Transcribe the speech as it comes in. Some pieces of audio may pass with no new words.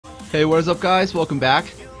Hey, what is up guys? Welcome back.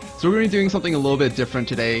 So we're going to be doing something a little bit different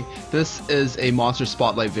today. This is a monster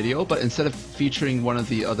spotlight video, but instead of featuring one of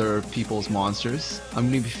the other people's monsters, I'm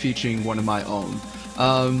going to be featuring one of my own.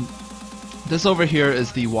 This over here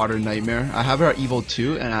is the Water Nightmare. I have her at Evo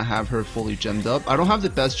 2 and I have her fully gemmed up. I don't have the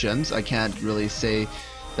best gems. I can't really say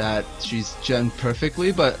that she's gemmed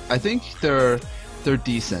perfectly, but I think they're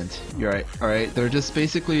decent. You're right. Alright, they're just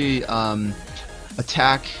basically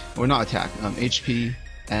attack, or not attack, HP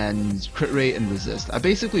and crit rate and resist. I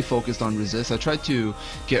basically focused on resist. I tried to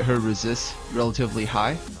get her resist relatively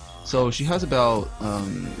high. So she has about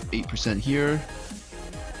 8% here,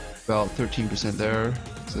 about 13% there,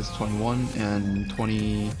 so that's 21 and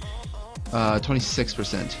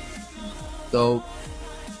 26%. So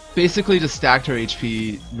basically just stacked her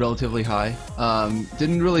HP relatively high.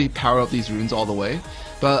 Didn't really power up these runes all the way,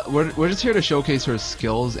 but we're just here to showcase her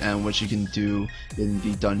skills and what she can do in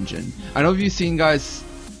the dungeon. I know you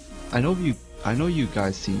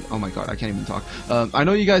guys seen, oh my god, I can't even talk. I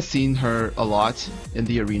know you guys seen her a lot in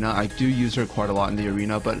the arena. I do use her quite a lot in the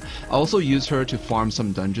arena, but I also use her to farm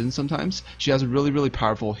some dungeons sometimes. She has a really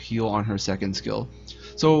powerful heal on her second skill.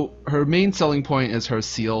 So her main selling point is her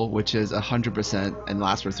seal, which is 100% and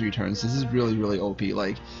lasts for 3 turns. This is really OP.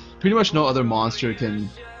 Like, pretty much no other monster can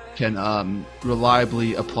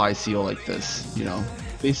reliably apply seal like this, you know.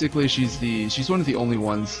 Basically she's one of the only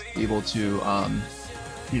ones able to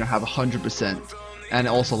have 100% and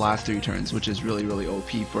also last 3 turns, which is really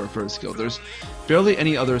OP for a first skill. There's barely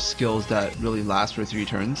any other skills that really last for 3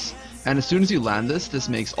 turns, and as soon as you land this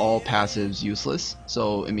makes all passives useless.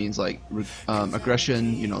 So it means like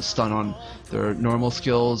aggression, stun on their normal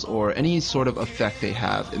skills, or any sort of effect they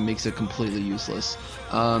have, it makes it completely useless.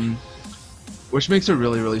 Which makes her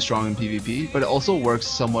really strong in PvP, but it also works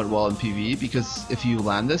somewhat well in PvE, because if you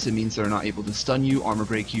land this, it means they're not able to stun you, armor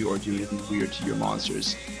break you, or do anything weird to your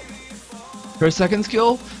monsters. Her second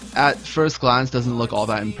skill, at first glance, doesn't look all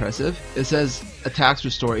that impressive. It says attacks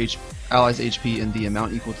restore allies HP in the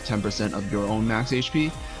amount equal to 10% of your own max HP.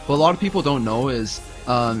 What a lot of people don't know is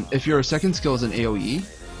if your second skill is an AoE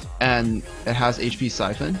and it has HP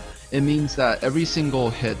siphon, it means that every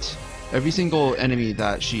single enemy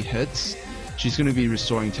that she hits, she's going to be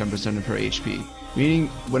restoring 10% of her HP. Meaning,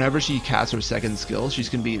 whenever she casts her second skill, she's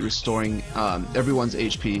going to be restoring everyone's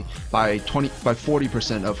HP by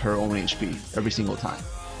 40% of her own HP every single time.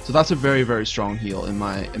 So that's a very strong heal in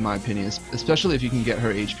my opinion, especially if you can get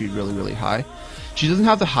her HP really high. She doesn't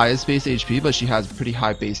have the highest base HP, but she has pretty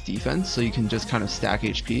high base defense, so you can just kind of stack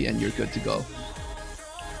HP and you're good to go.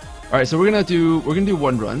 Alright, so we're gonna do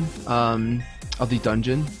one run of the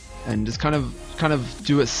dungeon and just kind of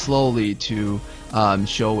do it slowly to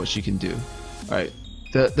show what she can do. Alright,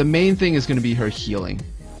 the main thing is going to be her healing.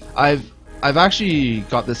 I've actually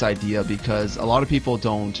got this idea because a lot of people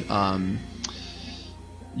don't, a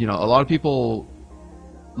lot of people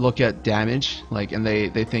look at damage, like, and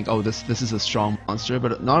they think, oh, this is a strong monster,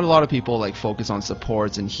 but not a lot of people like focus on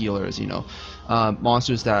supports and healers,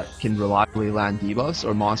 monsters that can reliably land debuffs,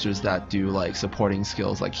 or monsters that do like supporting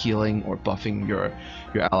skills like healing or buffing your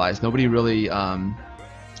allies. Nobody really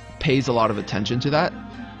pays a lot of attention to that,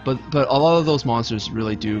 but a lot of those monsters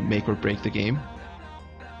really do make or break the game.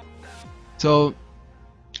 So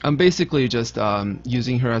I'm basically just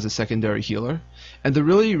using her as a secondary healer, and the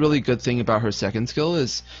really good thing about her second skill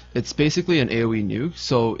is it's basically an AoE nuke.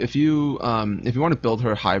 So if you want to build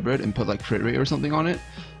her hybrid and put like crit rate or something on it,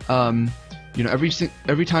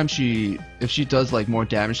 every time if she does like more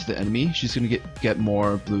damage to the enemy, she's gonna get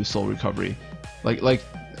more blue soul recovery, like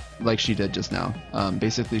she did just now.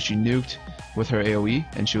 Basically she nuked with her AoE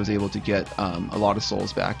and she was able to get a lot of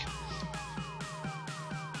souls back.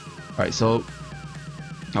 Alright, so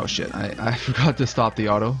oh shit, I forgot to stop the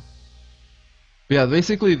auto. But yeah,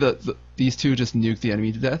 basically these two just nuke the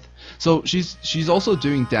enemy to death. So she's also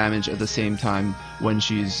doing damage at the same time when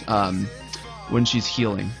she's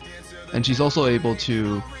healing, and she's also able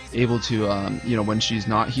to when she's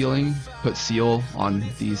not healing, put seal on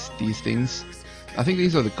these things. I think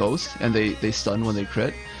these are the ghosts, and they stun when they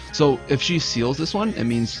crit. So if she seals this one, it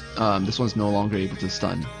means this one's no longer able to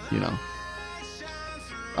stun.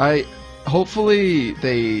 Hopefully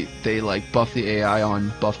they like buff the AI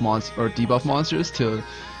on buff or debuff monsters to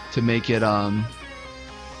make it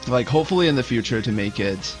like, hopefully in the future to make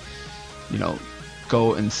it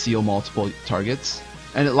go and seal multiple targets,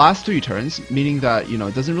 and it lasts 3 turns, meaning that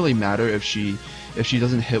it doesn't really matter if she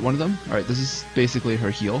doesn't hit one of them. Alright, this is basically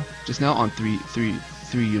her heal just now on 3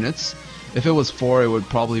 units. If it was 4, it would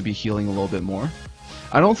probably be healing a little bit more.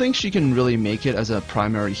 I don't think she can really make it as a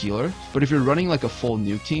primary healer, but if you're running like a full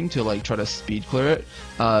nuke team to like try to speed clear it,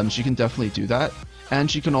 she can definitely do that. and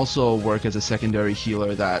she can also work as a secondary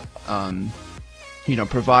healer that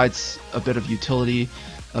provides a bit of utility,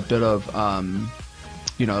 a bit of a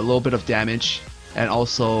little bit of damage, and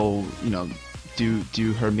also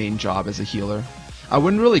do her main job as a healer. I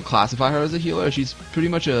wouldn't really classify her as a healer. She's pretty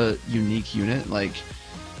much a unique unit. Like,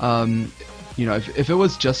 if it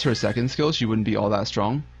was just her second skill, she wouldn't be all that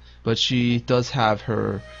strong. But she does have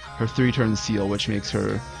her 3-turn seal, which makes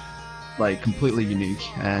her like completely unique,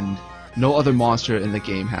 and no other monster in the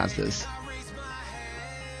game has this.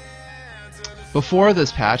 Before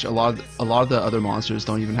this patch, a lot of the other monsters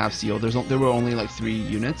don't even have seal. There were only like 3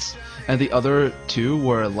 units, and the other 2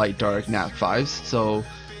 were light dark nat5s. So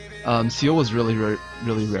seal was really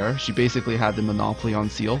rare. She basically had the monopoly on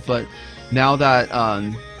seal. But now that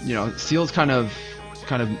seal is kind of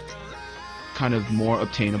more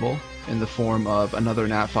obtainable in the form of another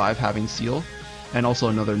nat5 having seal, and also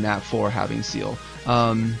another nat4 having seal.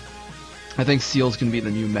 I think seal's gonna be the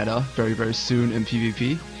new meta very soon in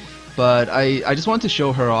PvP. But I just wanted to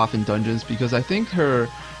show her off in dungeons because I think her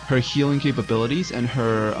healing capabilities and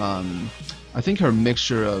her I think her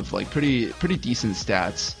mixture of like pretty decent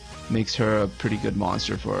stats makes her a pretty good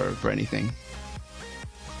monster for anything.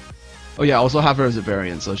 Oh yeah, I also have her as a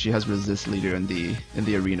variant, so she has resist leader in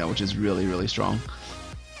the arena, which is really strong.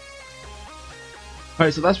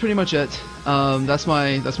 Alright, so that's pretty much it. That's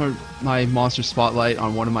my monster spotlight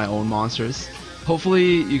on one of my own monsters.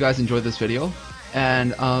 Hopefully you guys enjoyed this video.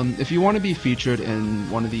 And if you want to be featured in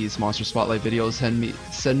one of these monster spotlight videos,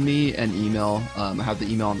 send me an email. I have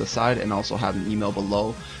the email on the side, and also have an email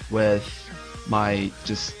below with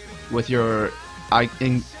your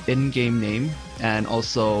in-game name and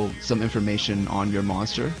also some information on your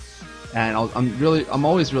monster. And I'm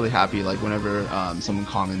always really happy like whenever someone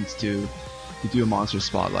comments to do a monster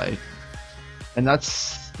spotlight. And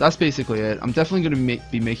that's basically it. I'm definitely going to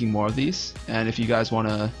be making more of these, and if you guys want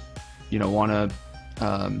to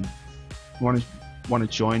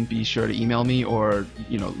join, be sure to email me, or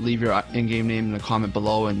leave your in-game name in a comment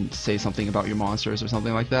below and say something about your monsters or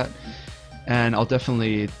something like that, and I'll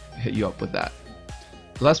definitely hit you up with that.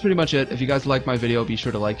 So that's pretty much it. If you guys liked my video, be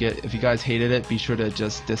sure to like it. If you guys hated it, be sure to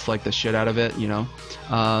just dislike the shit out of it.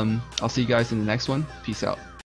 I'll see you guys in the next one. Peace out.